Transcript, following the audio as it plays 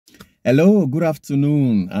Hello, good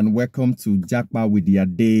afternoon, and welcome to Jackpot with Your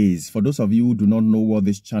Days. For those of you who do not know what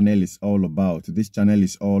this channel is all about, this channel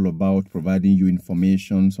is all about providing you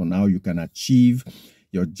information on how you can achieve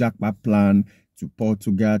your Jackpot plan to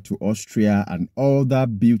Portugal, to Austria, and other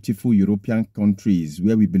beautiful European countries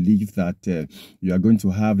where we believe that you are going to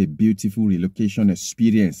have a beautiful relocation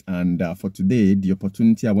experience. And for today, the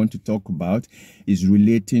opportunity I want to talk about is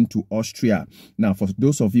relating to Austria. Now, for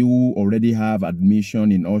those of you who already have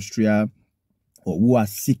admission in Austria, or who are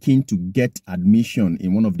seeking to get admission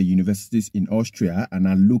in one of the universities in Austria and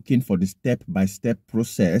are looking for the step-by-step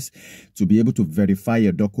process to be able to verify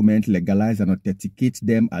your document, legalize and authenticate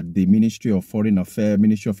them at the Ministry of Foreign Affairs,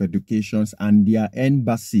 Ministry of Education, and their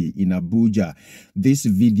embassy in Abuja. This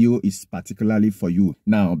video is particularly for you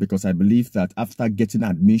now, because I believe that after getting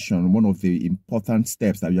admission, one of the important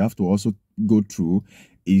steps that you have to also go through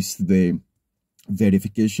is the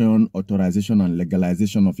verification, authorization, and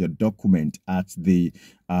legalization of your document at the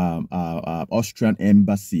Austrian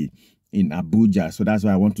embassy in Abuja. So that's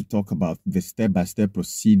why I want to talk about the step-by-step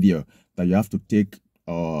procedure that you have to take,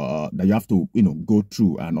 that you have to, go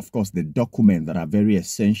through, and of course the documents that are very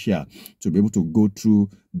essential to be able to go through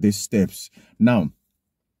these steps. Now,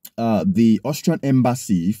 the Austrian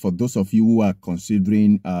embassy, for those of you who are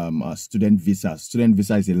considering a student visa is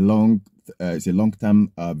a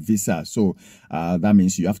long-term visa. So that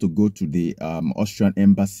means you have to go to the Austrian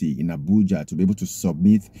embassy in Abuja to be able to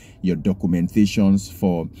submit your documentations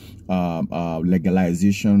for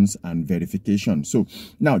legalizations and verification. So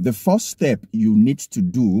now the first step you need to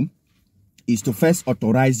do is to first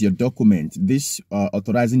authorize your document. This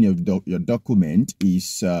authorizing your document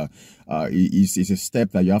is a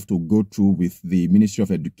step that you have to go through with the Ministry of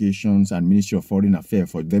Education and Ministry of Foreign Affairs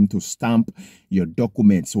for them to stamp your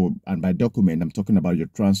document. So, and by document, I'm talking about your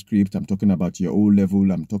transcript, I'm talking about your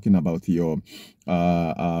O-level, I'm talking about your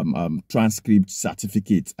transcript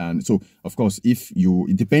certificate. And so, of course, it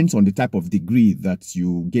depends on the type of degree that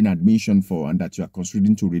you gain admission for and that you are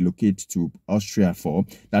considering to relocate to Austria for.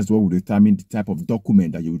 That's what will determine the type of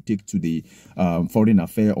document that you will take to the Foreign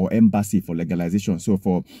Affairs or embassy for legalization. So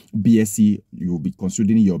for BSc, you will be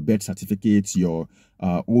considering your birth certificate, your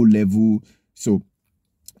O-level. So,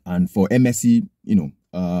 and for MSc,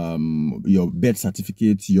 your birth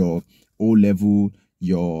certificate, your O-level,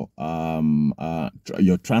 your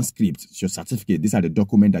transcript, your certificate. These are the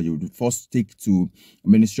documents that you would first take to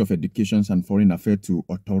Ministry of Education and Foreign Affairs to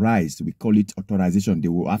authorize. We call it authorization. They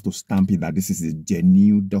will have to stamp it that this is a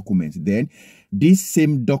genuine document. Then this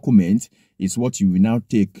same document is what you will now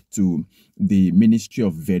take to the Ministry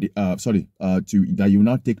of that you will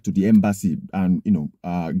now take to the embassy. And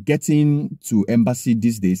getting to embassy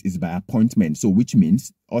these days is by appointment. So which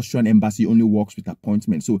means Austrian embassy only works with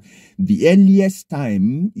appointment. So the earliest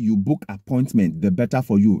time you book appointment, the better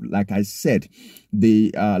for you. Like I said,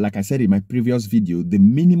 in my previous video, the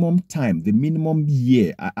minimum time, the minimum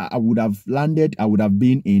year I would have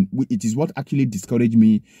been in. It is what actually discouraged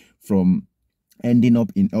me from ending up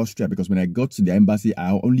in Austria, because when I got to the embassy,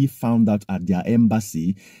 I only found out at their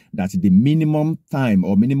embassy that the minimum time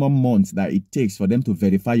or minimum months that it takes for them to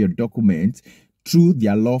verify your document through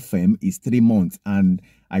their law firm is 3 months. And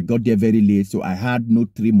I got there very late, so I had no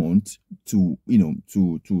 3 months to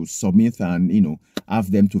to submit and have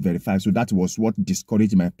them to verify. So that was what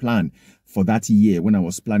discouraged my plan for that year when I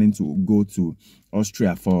was planning to go to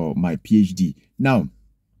Austria for my PhD. Now,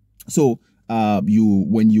 so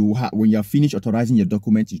when you are finished authorizing your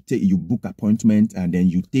document, you book appointment, and then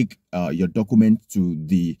you take your document to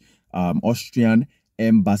the Austrian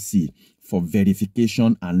embassy for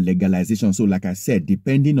verification and legalization. So like I said,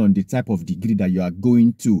 depending on the type of degree that you are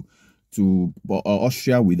going to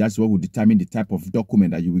Austria with, that's what will determine the type of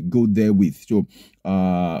document that you will go there with. So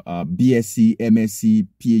BSc, MSc,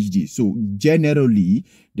 PhD. So generally,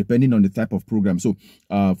 depending on the type of program. So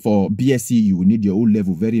for BSc, you will need your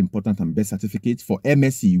O-level, very important, and birth certificate. For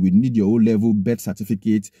MSc, you will need your O-level, birth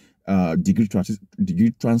certificate, degree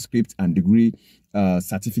transcript, and degree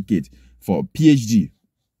certificate. For PhD,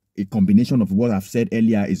 a combination of what I've said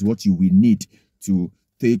earlier is what you will need to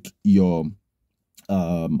take your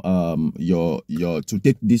to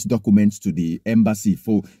take these documents to the embassy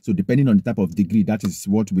for. So depending on the type of degree, that is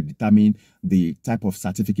what will determine the type of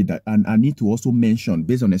certificate that. And I need to also mention,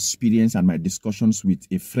 based on experience and my discussions with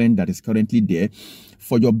a friend that is currently there,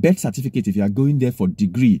 for your birth certificate, if you are going there for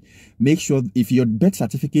degree, make sure if your birth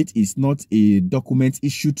certificate is not a document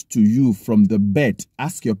issued to you from the birth,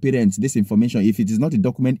 ask your parents this information. If it is not a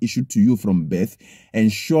document issued to you from birth,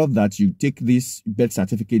 ensure that you take this birth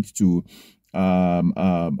certificate to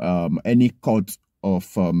any court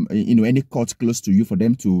any court close to you for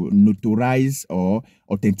them to notarize or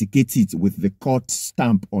authenticate it with the court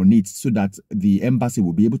stamp on it, so that the embassy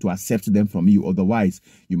will be able to accept them from you. Otherwise,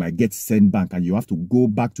 you might get sent back and you have to go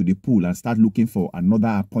back to the pool and start looking for another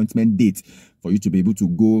appointment date for you to be able to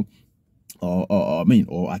go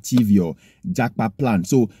or achieve your JACPA plan.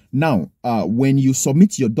 So now, when you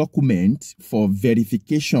submit your document for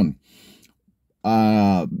verification,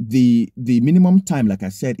 the minimum time, like I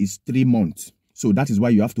said, is 3 months. So that is why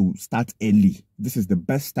you have to start early. This is the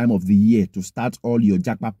best time of the year to start all your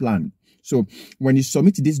JACPA plan. So when you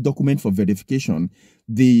submit this document for verification,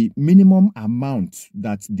 the minimum amount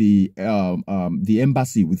that the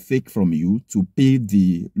embassy will take from you to pay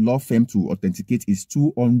the law firm to authenticate is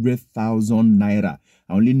 200,000 naira.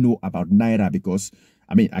 I only know about naira because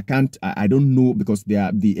I don't know, because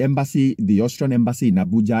the embassy, the Austrian embassy in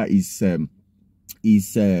Abuja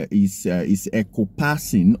is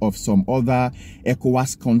encompassing of some other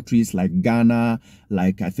ECOWAS countries like Ghana,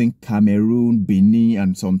 like I think Cameroon, Benin,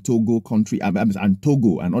 and some Togo country, and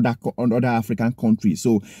Togo and other African countries.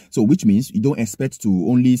 So which means you don't expect to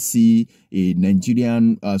only see a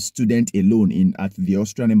Nigerian student alone at the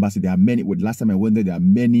Austrian embassy. There are many. Last time I went there, there are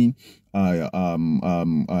many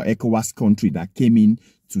ECOWAS countries that came in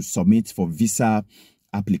to submit for visa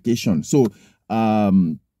application. So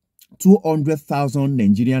 200,000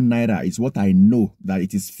 Nigerian naira is what I know, that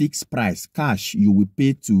it is fixed price. Cash, you will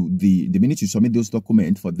pay to the minute you submit those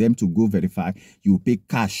documents for them to go verify, you will pay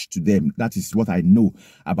cash to them. That is what I know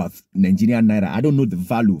about Nigerian naira. I don't know the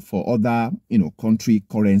value for other, country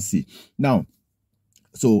currency. Now,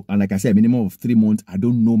 so, and like I said, minimum of 3 months, I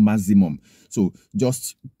don't know maximum. So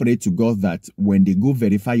just pray to God that when they go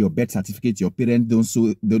verify your birth certificate, your parents don't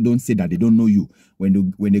say that they don't know you.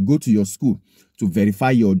 When they go to your school to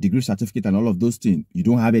verify your degree certificate and all of those things, you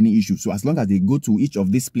don't have any issue. So as long as they go to each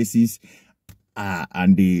of these places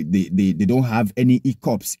and they don't have any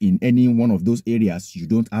hiccups in any one of those areas, you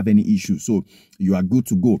don't have any issue. So you are good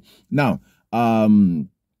to go. Now,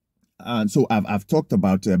 and so I've talked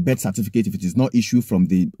about birth certificate. If it is not issued from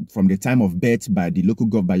the time of birth by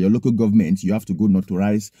your local government, you have to go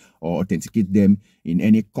notarize or authenticate them in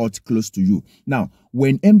any court close to you. Now,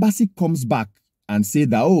 when embassy comes back and say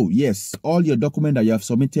that, oh yes, all your documents that you have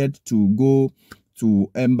submitted to go to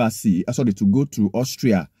to go to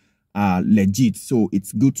Austria are legit, so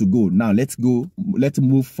it's good to go. Now let's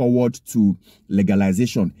move forward to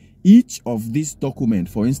legalization. Each of these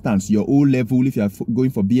documents, for instance, your O level, if you are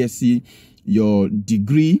going for BSc, your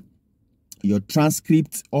degree, your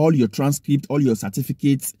transcript, all your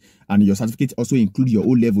certificates, and your certificates also include your O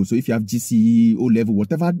level. So if you have GCE, O level,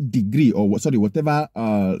 whatever degree whatever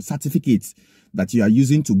certificates that you are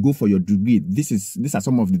using to go for your degree, these are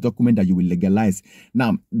some of the documents that you will legalize.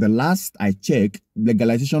 Now, the last I checked,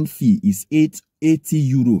 legalization fee is 80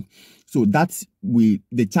 euro. So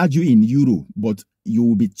they charge you in euro, but you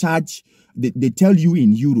will be charged, they tell you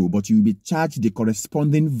in euro, but you will be charged the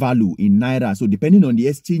corresponding value in naira. So depending on the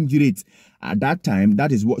exchange rate at that time,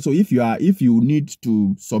 that is what. So if you need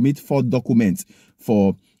to submit 4 documents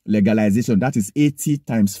for legalization, that is 80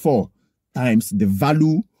 times 4 times the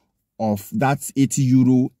value of that 80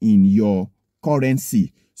 euro in your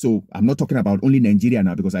currency. So I'm not talking about only Nigeria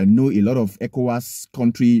now, because I know a lot of ECOWAS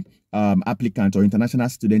country applicants or international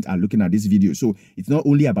students are looking at this video. So it's not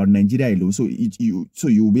only about Nigeria alone. So you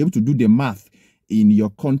will be able to do the math in your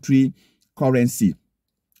country currency.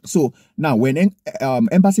 So now when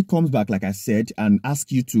embassy comes back, like I said, and ask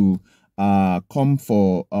you to come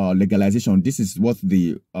for legalization, this is what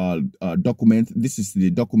the document. This is the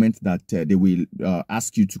document that they will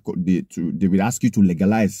ask you they will ask you to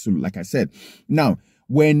legalize. So like I said, now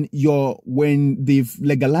when they've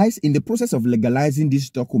legalized, in the process of legalizing this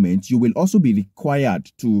document, you will also be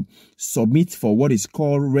required to submit for what is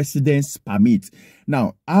called residence permit.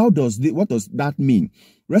 Now, what does that mean?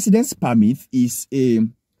 Residence permit is a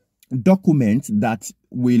document that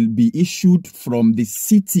will be issued from the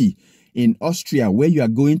city in Austria where you are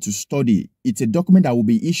going to study. It's a document that will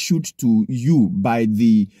be issued to you by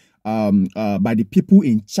the people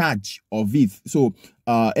in charge of it. So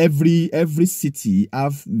every city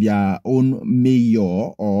have their own mayor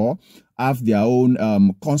or have their own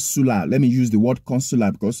consular. Let me use the word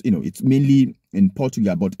consular because it's mainly in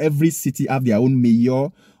Portugal, but every city have their own mayor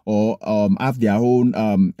or have their own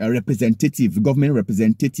government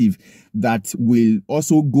representative that will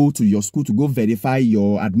also go to your school to go verify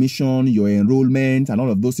your admission, your enrollment, and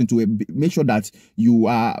all of those things to make sure that you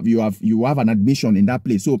have an admission in that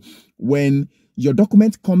place. So when your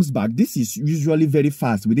document comes back. This is usually very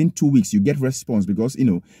fast. Within 2 weeks, you get response because,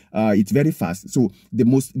 it's very fast. So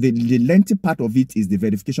the lengthy part of it is the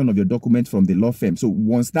verification of your document from the law firm. So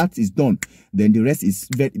once that is done, then the rest is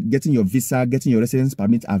getting your visa, getting your residence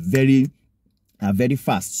permit are very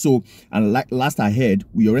fast. So, and like last I heard,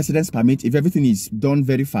 your residence permit, if everything is done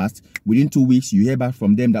very fast, within 2 weeks, you hear back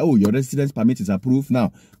from them that, oh, your residence permit is approved.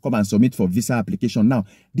 Now, come and submit for visa application. Now,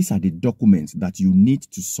 these are the documents that you need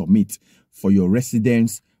to submit for your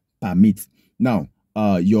residence permit. Now,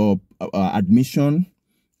 your admission,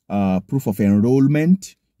 proof of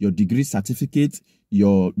enrollment, your degree certificate,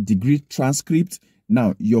 your degree transcript.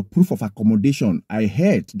 Now, your proof of accommodation. I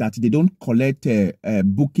heard that they don't collect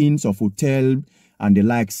bookings of hotel and the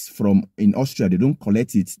likes from in Austria. They don't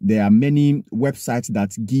collect it. There are many websites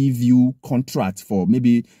that give you contracts for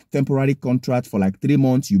maybe temporary contract for like 3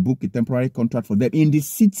 months. You book a temporary contract for them in the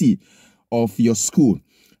city of your school.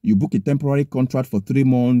 You book a temporary contract for 3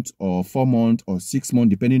 months or 4 months or 6 months,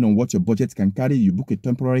 depending on what your budget can carry. You book a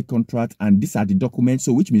temporary contract, and these are the documents.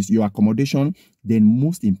 So which means your accommodation. Then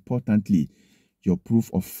most importantly, your proof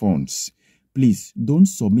of funds. Please don't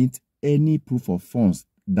submit any proof of funds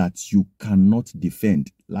that you cannot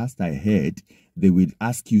defend. Last I heard, they will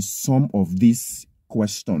ask you some of these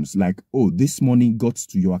questions like, oh, this money got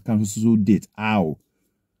to your account so date. How?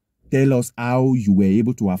 Tell us how you were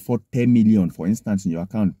able to afford 10 million, for instance, in your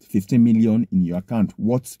account, 15 million in your account.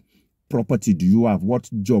 What property do you have? What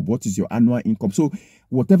job? What is your annual income? So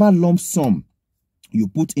whatever lump sum you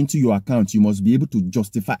put into your account, you must be able to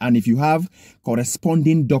justify. And if you have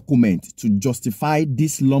corresponding document to justify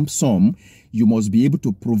this lump sum, you must be able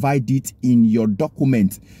to provide it in your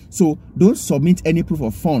document. So don't submit any proof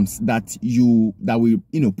of funds that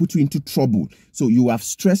will put you into trouble. So you have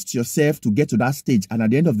stressed yourself to get to that stage, and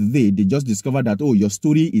at the end of the day, they just discover that, oh, your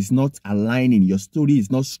story is not aligning, your story is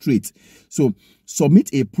not straight. So submit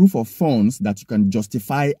a proof of funds that you can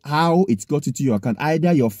justify how it got into your account.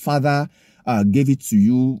 Either your father gave it to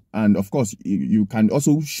you, and of course you can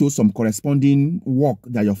also show some corresponding work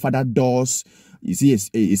that your father does. Is he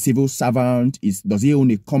a civil servant? Does he own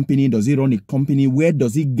a company? Does he run a company? Where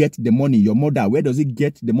does he get the money? Your mother, where does he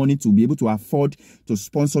get the money to be able to afford to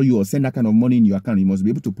sponsor you or send that kind of money in your account? You must be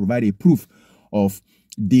able to provide a proof of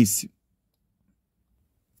this.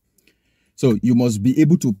 So you must be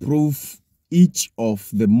able to prove each of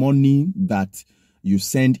the money that you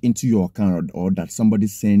send into your account or that somebody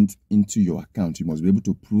sent into your account. You must be able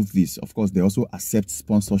to prove this. Of course, they also accept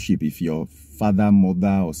sponsorship. If your father,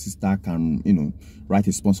 mother, or sister can, write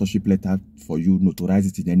a sponsorship letter for you, notarize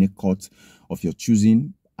it in any court of your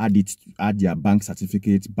choosing, add their bank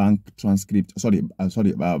certificate, bank transcript, statement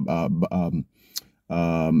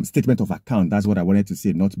of account. That's what I wanted to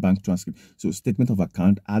say, not bank transcript. So statement of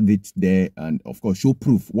account, add it there, and of course, show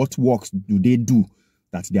proof. What works do they do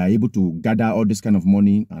that they are able to gather all this kind of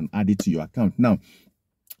money and add it to your account? Now,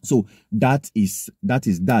 so that is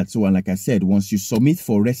that. So, and like I said, once you submit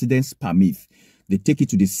for residence permit, they take it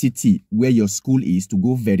to the city where your school is to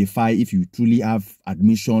go verify if you truly have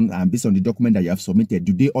admission, and based on the document that you have submitted,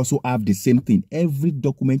 do they also have the same thing? Every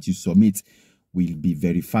document you submit will be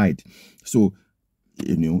verified. So,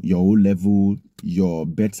 your O level, your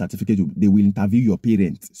birth certificate, they will interview your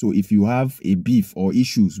parents. So if you have a beef or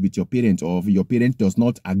issues with your parent, or if your parent does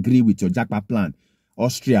not agree with your JAPA plan,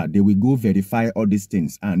 Austria, they will go verify all these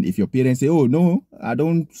things. And if your parents say, oh, no, I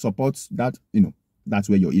don't support that, that's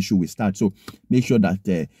where your issue will start. So make sure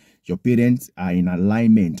that your parents are in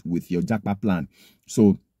alignment with your JAPA plan.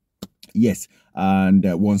 So yes, and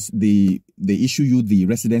once they issue you the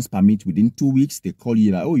residence permit within 2 weeks, they call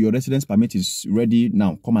you like, oh, your residence permit is ready.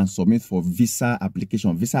 Now come and submit for visa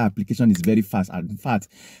application. Visa application is very fast. And in fact,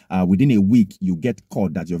 within a week, you get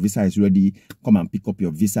called that your visa is ready. Come and pick up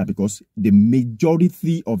your visa, because the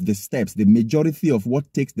majority of the steps, the majority of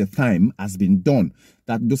what takes the time has been done.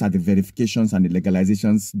 Those are the verifications and the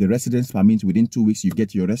legalizations. The residence permit, within 2 weeks, you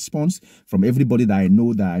get your response from everybody that I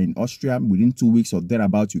know that are in Austria. Within 2 weeks or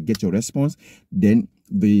thereabout, you get your response. Then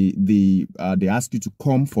they ask you to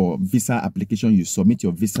come for visa application. You submit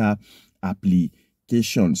your visa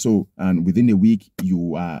application. So, and within a week,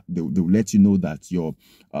 they'll let you know that your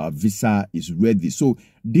visa is ready. So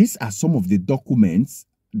these are some of the documents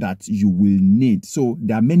that you will need. So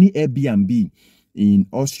there are many Airbnb in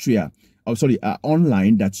Austria,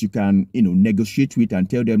 online, that you can, negotiate with and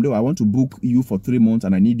tell them, no, I want to book you for 3 months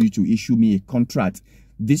and I need you to issue me a contract.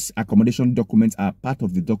 These accommodation documents are part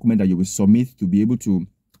of the document that you will submit to be able to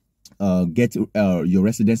get your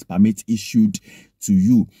residence permit issued to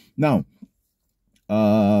you. Now,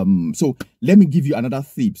 so let me give you another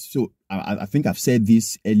tip. So I think I've said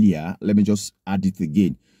this earlier. Let me just add it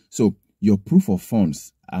again. So your proof of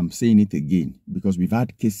funds, I'm saying it again, because we've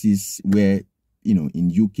had cases where, you know, in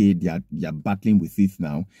UK, they are battling with it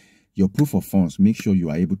now. Your proof of funds, make sure you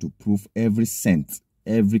are able to prove every cent,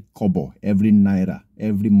 every kobo, every naira,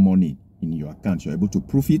 every money in your account. You're able to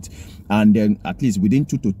prove it, and then at least within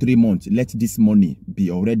 2 to 3 months, let this money be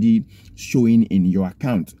already showing in your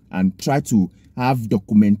account, and try to have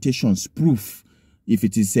documentations, proof. If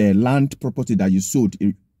it is a land property that you sold,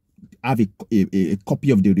 have a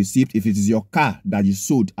copy of the receipt. If it is your car that you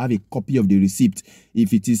sold, have a copy of the receipt.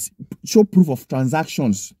 If it is, show proof of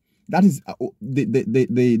transactions. That is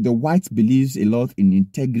the white believes a lot in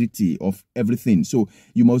integrity of everything. So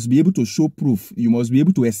you must be able to show proof. You must be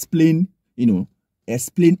able to explain, you know,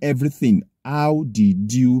 explain everything. How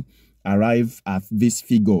did you arrive at this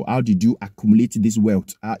figure? How did you accumulate this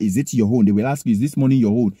wealth? Is it your own? They will ask you, is this money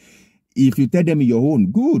your own? If you tell them your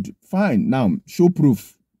own, good, fine. Now show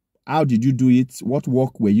proof. How did you do it? What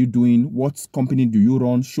work were you doing? What company do you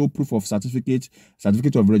run? Show proof of certificate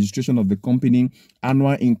of registration of the company,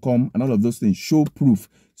 annual income, and all of those things. Show proof.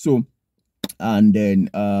 So, and then,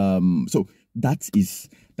 so that is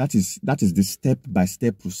the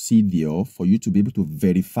step-by-step procedure for you to be able to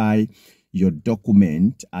verify your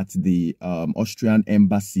document at the Austrian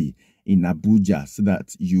embassy in Abuja, so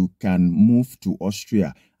that you can move to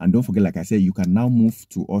Austria. And don't forget, like I said, you can now move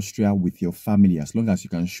to Austria with your family, as long as you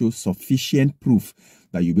can show sufficient proof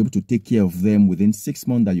that you'll be able to take care of them within 6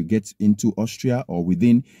 months that you get into Austria, or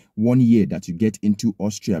within 1 year that you get into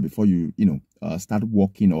Austria, before you start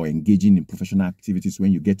working or engaging in professional activities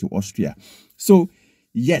when you get to Austria. So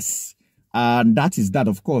yes, and that is that.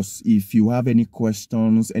 Of course, if you have any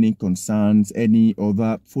questions, any concerns, any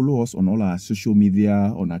other, follow us on all our social media,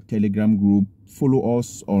 on our Telegram group. Follow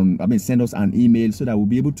us on, send us an email, so that we'll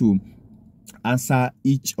be able to answer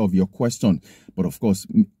each of your questions. But of course,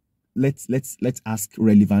 let's ask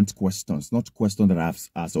relevant questions, not questions that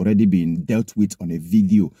has already been dealt with on a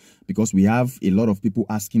video, because we have a lot of people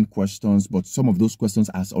asking questions, but some of those questions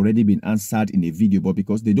has already been answered in a video. But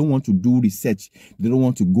because they don't want to do research, they don't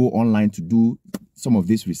want to go online to do some of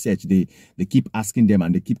this research, they keep asking them,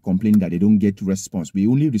 and they keep complaining that they don't get response. We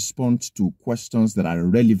only respond to questions that are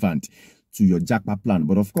relevant to your JAPA plan.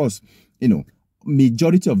 But of course,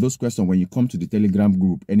 majority of those questions, when you come to the Telegram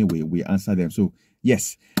group anyway, we answer them. So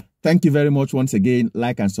yes, thank you very much once again.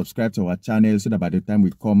 Like and subscribe to our channel, so that by the time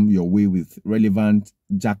we come your way with relevant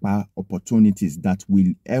JAPA opportunities that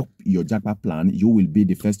will help your JAPA plan, you will be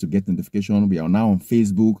the first to get notification. We are now on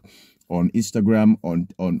Facebook, on Instagram,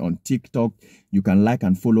 on TikTok. You can like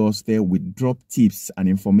and follow us there. We drop tips and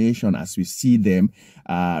information as we see them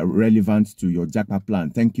relevant to your JAPA plan.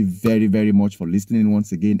 Thank you very, very much for listening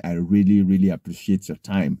once again. I really, really appreciate your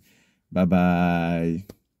time.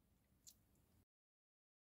 Bye-bye.